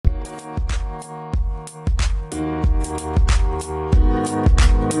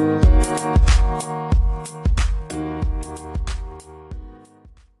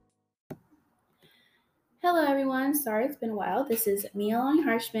sorry it's been a while. This is me, Alani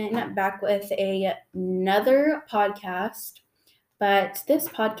Harshman, back with another podcast, but this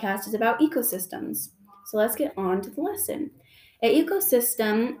podcast is about ecosystems. So let's get on to the lesson. An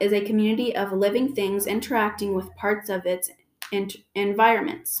ecosystem is a community of living things interacting with parts of its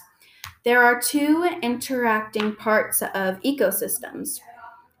environments. There are two interacting parts of ecosystems: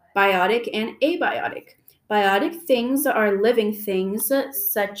 biotic and abiotic. Biotic things are living things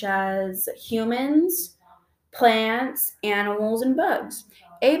such as humans, plants, animals, and bugs.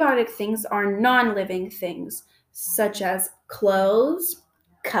 Abiotic things are non-living things such as clothes,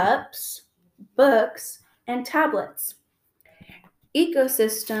 cups, books, and tablets.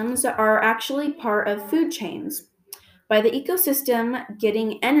 Ecosystems are actually part of food chains. By the ecosystem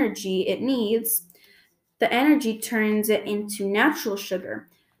getting energy it needs, the energy turns it into natural sugar.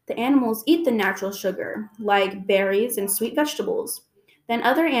 The animals eat the natural sugar, like berries and sweet vegetables. Then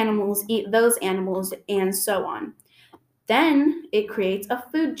other animals eat those animals, and so on. Then it creates a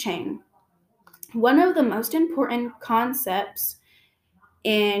food chain. One of the most important concepts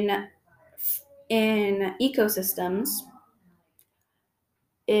in ecosystems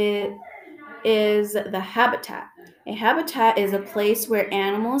is the habitat. A habitat is a place where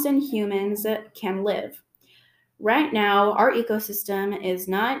animals and humans can live. Right now, our ecosystem is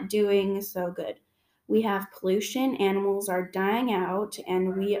not doing so good. We have pollution, animals are dying out,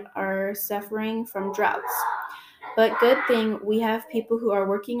 and we are suffering from droughts. But good thing we have people who are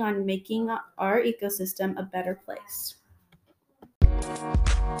working on making our ecosystem a better place.